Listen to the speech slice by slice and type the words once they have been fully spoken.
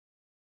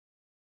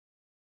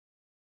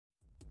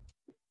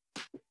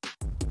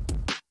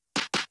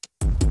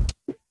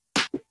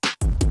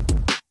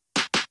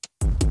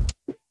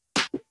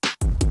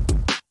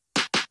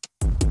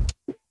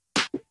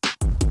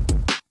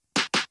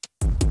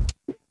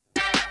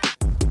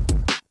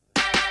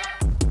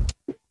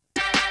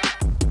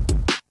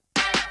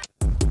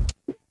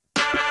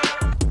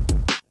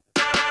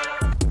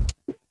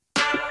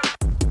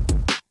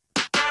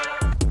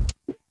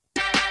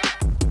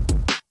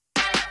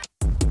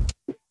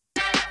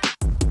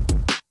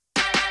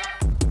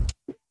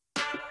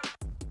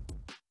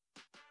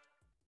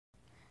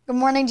Good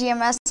morning,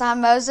 GMS.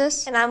 I'm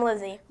Moses. And I'm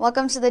Lizzie.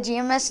 Welcome to the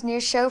GMS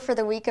News Show for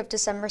the week of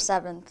December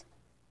 7th.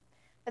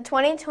 The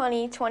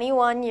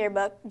 2020-21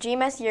 yearbook,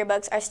 GMS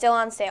yearbooks, are still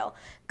on sale.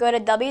 Go to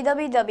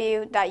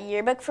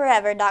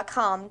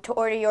www.yearbookforever.com to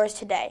order yours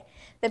today.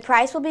 The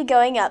price will be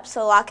going up,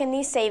 so lock in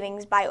these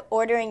savings by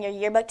ordering your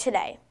yearbook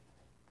today.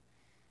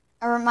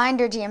 A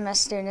reminder, GMS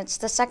students,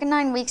 the second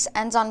 9 weeks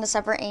ends on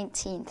December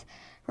 18th.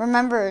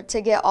 Remember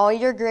to get all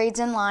your grades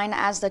in line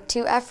as the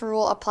 2F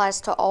rule applies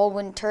to all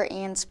winter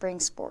and spring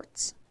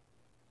sports.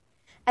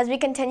 As we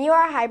continue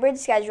our hybrid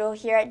schedule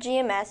here at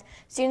GMS,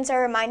 students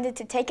are reminded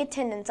to take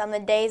attendance on the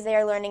days they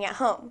are learning at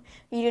home.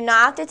 You do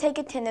not have to take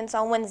attendance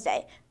on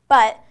Wednesday,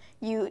 but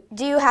you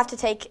do have to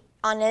take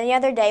on any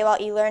other day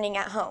while e-learning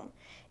at home.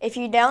 If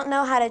you don't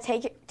know how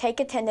to take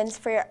attendance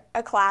for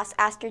a class,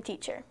 ask your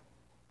teacher.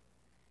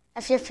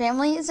 If your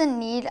family is in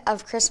need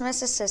of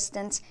Christmas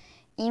assistance,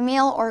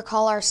 email or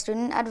call our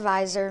student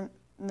advisor,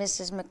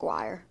 Mrs.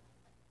 McGuire.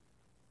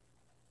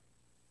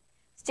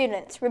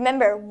 Students,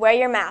 remember, wear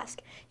your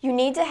mask. You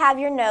need to have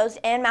your nose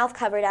and mouth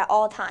covered at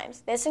all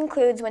times. This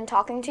includes when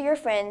talking to your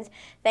friends.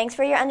 Thanks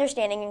for your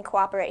understanding and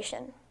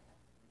cooperation.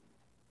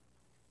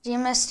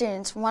 GMS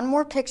students, one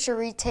more picture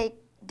retake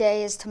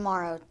day is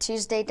tomorrow,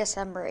 Tuesday,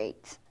 December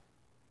 8th.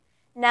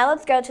 Now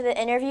let's go to the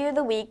interview of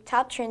the week,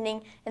 top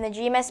trending, and the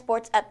GMS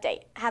sports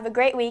update. Have a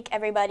great week,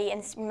 everybody,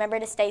 and remember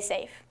to stay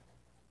safe.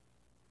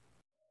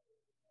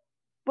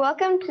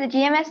 Welcome to the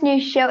GMS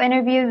News Show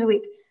interview of the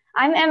week.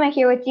 I'm Emma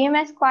here with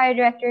GMS Choir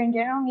Director and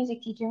General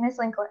Music Teacher, Ms.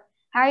 Lincourt.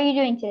 How are you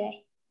doing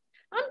today?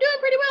 I'm doing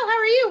pretty well. How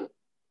are you?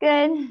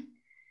 Good.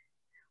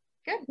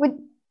 Good.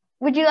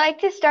 Would you like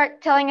to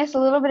start telling us a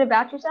little bit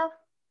about yourself?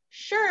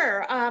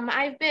 Sure.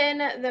 I've been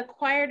the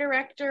choir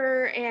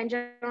director and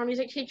general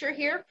music teacher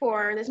here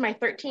this is my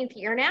 13th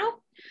year now.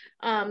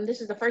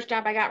 This is the first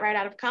job I got right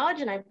out of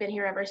college, and I've been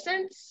here ever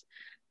since.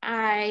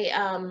 I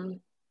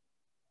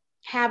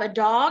have a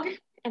dog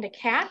and a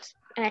cat,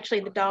 and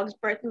actually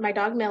my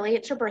dog Millie,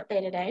 it's her birthday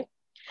today.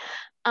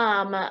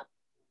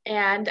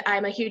 And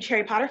I'm a huge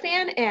Harry Potter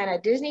fan and a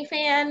Disney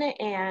fan,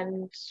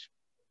 and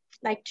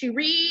like to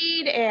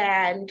read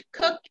and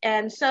cook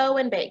and sew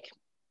and bake.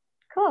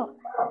 Cool.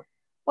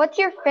 What's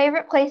your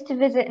favorite place to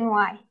visit and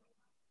why?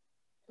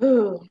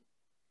 Ooh,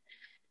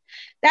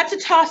 that's a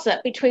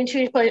toss-up between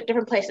two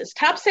different places.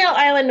 Topsail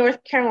Island,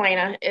 North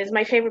Carolina is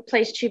my favorite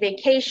place to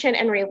vacation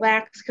and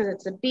relax because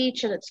it's a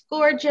beach and it's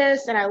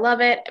gorgeous and I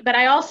love it. But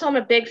I also am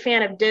a big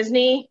fan of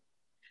Disney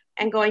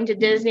and going to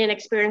Disney and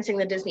experiencing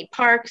the Disney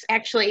parks.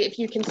 Actually, if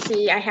you can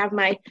see, I have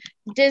my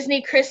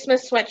Disney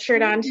Christmas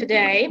sweatshirt on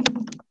today.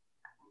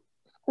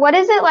 What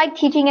is it like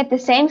teaching at the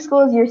same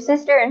school as your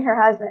sister and her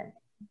husband?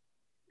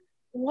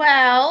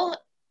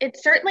 Well, it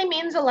certainly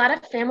means a lot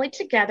of family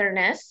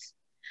togetherness.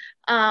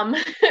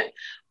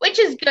 Which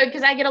is good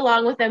because I get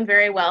along with them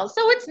very well.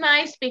 So it's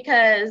nice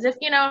because if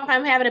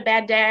I'm having a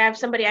bad day, I have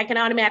somebody I can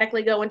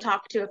automatically go and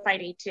talk to if I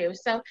need to.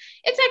 So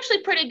it's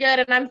actually pretty good,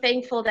 and I'm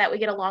thankful that we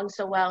get along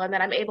so well and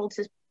that I'm able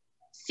to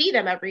see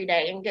them every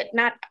day, and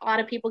not a lot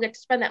of people get to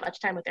spend that much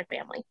time with their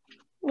family.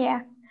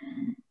 Yeah.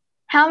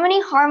 How many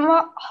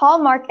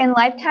Hallmark and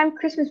Lifetime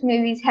Christmas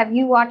movies have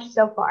you watched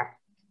so far?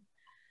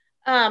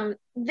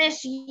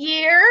 This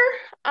year,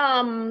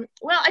 well,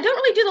 I don't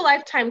really do the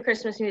Lifetime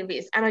Christmas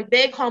movies. I'm a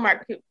big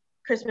Hallmark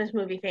Christmas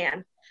movie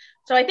fan.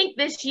 So I think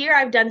this year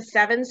I've done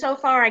 7 so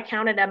far. I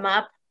counted them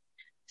up,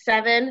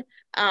 7.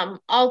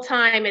 All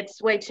time,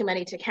 it's way too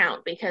many to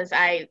count because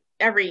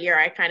every year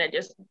I kind of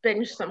just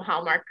binge some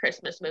Hallmark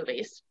Christmas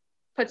movies.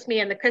 Puts me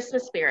in the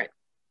Christmas spirit.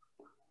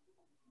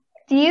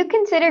 Do you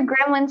consider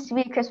Gremlins to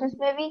be a Christmas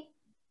movie?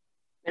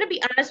 I'm going to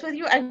be honest with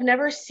you, I've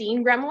never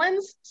seen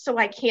Gremlins, so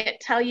I can't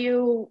tell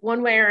you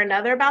one way or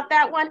another about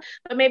that one,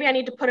 but maybe I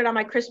need to put it on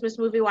my Christmas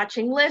movie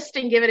watching list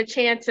and give it a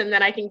chance, and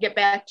then I can get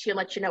back to you and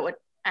let you know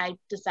what I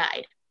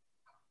decide.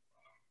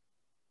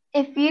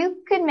 If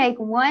you could make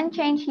one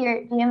change here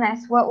at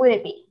GMS, what would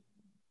it be?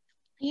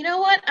 You know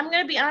what? I'm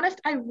going to be honest,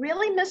 I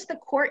really miss the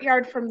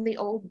courtyard from the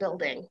old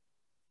building.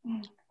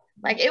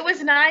 Like, it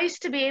was nice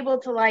to be able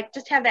to,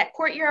 just have that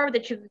courtyard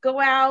that you could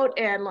go out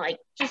and,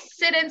 just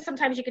sit in.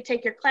 Sometimes you could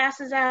take your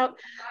classes out.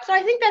 So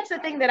I think that's the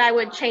thing that I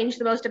would change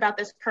the most about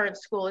this current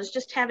school is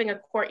just having a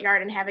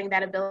courtyard and having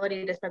that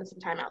ability to spend some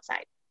time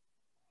outside.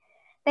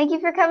 Thank you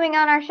for coming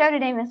on our show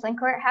today, Ms.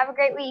 Lincourt. Have a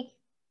great week.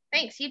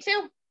 Thanks. You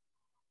too.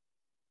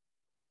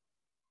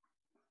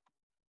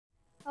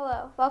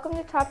 Hello. Welcome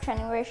to Top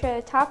Trending, where I show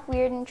the top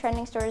weird and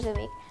trending stories of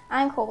the week.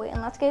 I'm Colby,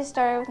 and let's get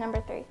started with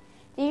number 3.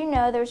 Did you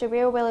know there was a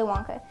real Willy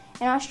Wonka?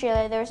 In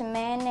Australia, there was a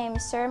man named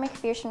Sir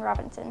Macpherson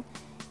Robinson.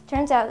 It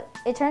turns out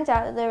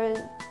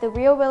that the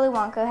real Willy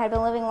Wonka had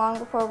been living long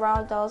before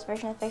Roald Dahl's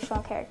version of the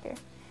fictional character.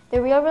 The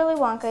real Willy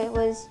Wonka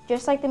was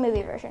just like the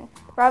movie version.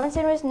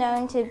 Robinson was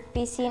known to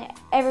be seen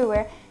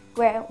everywhere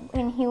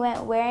when he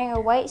went wearing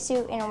a white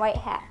suit and a white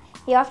hat.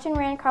 He often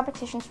ran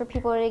competitions for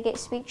people to get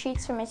sweet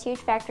treats from his huge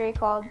factory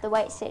called the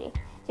White City.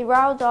 Did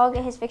Roald Dahl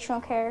get his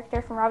fictional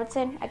character from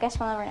Robinson? I guess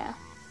we'll never know.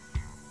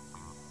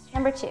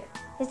 Number 2.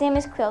 His name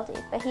is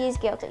Quilty, but he is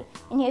guilty.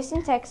 In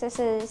Houston, Texas,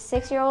 a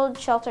 6-year-old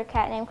shelter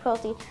cat named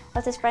Quilty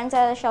lets his friends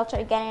out of the shelter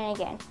again and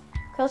again.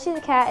 Quilty the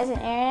cat is an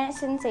internet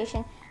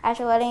sensation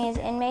after letting his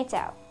inmates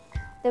out.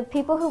 The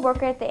people who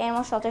work at the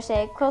animal shelter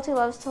say Quilty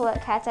loves to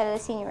let cats out of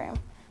the senior room.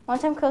 One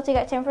time Quilty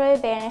got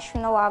temporarily banished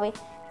from the lobby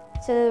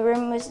so the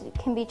room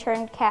can be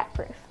turned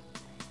cat-proof.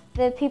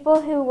 The people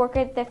who work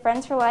at the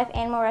Friends for Life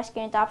Animal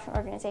Rescue and Adoption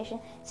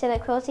organization say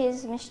that Quilty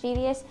is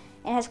mischievous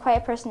and has quite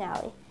a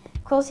personality.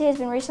 Quilty has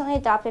been recently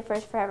adopted for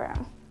his forever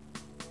home.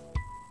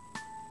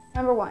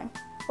 Number 1.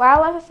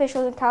 Wildlife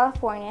officials in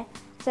California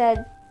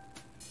said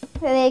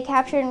that they had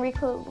captured and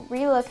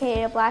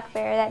relocated a black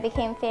bear that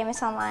became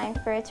famous online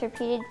for its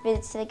repeated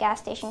visits to the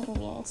gas station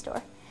convenience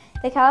store.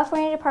 The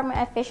California Department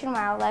of Fish and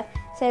Wildlife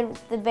said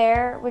the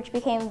bear, which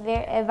became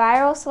a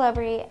viral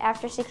celebrity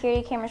after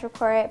security cameras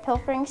recorded it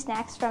pilfering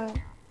snacks from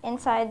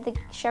inside the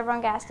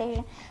Chevron gas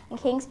station in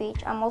Kings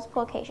Beach on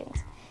multiple occasions.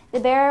 The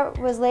bear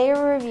was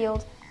later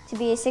revealed to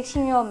be a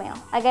 16-year-old male.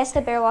 I guess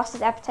the bear lost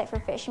his appetite for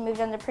fish and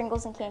moved on to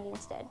Pringles and candy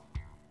instead.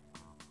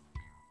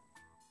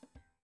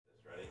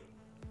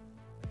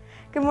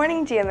 Good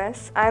morning,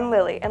 GMS. I'm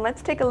Lily, and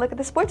let's take a look at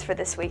the sports for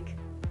this week.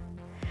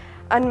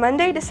 On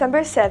Monday, December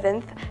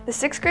 7th, the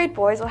 6th grade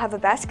boys will have a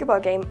basketball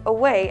game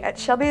away at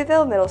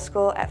Shelbyville Middle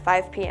School at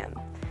 5 p.m.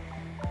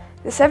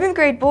 The 7th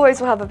grade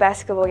boys will have a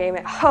basketball game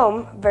at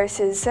home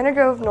versus Center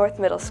Grove North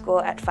Middle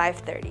School at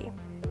 5:30.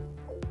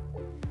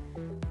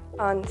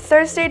 On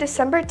Thursday,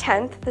 December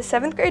 10th, the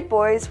 7th grade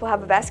boys will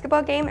have a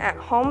basketball game at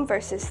home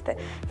versus the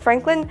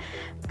Franklin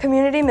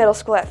Community Middle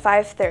School at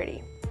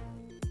 5:30.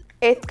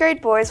 8th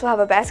grade boys will have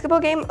a basketball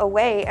game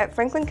away at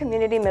Franklin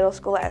Community Middle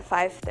School at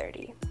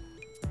 5:30.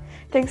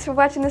 Thanks for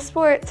watching the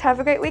sports. Have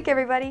a great week,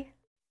 everybody.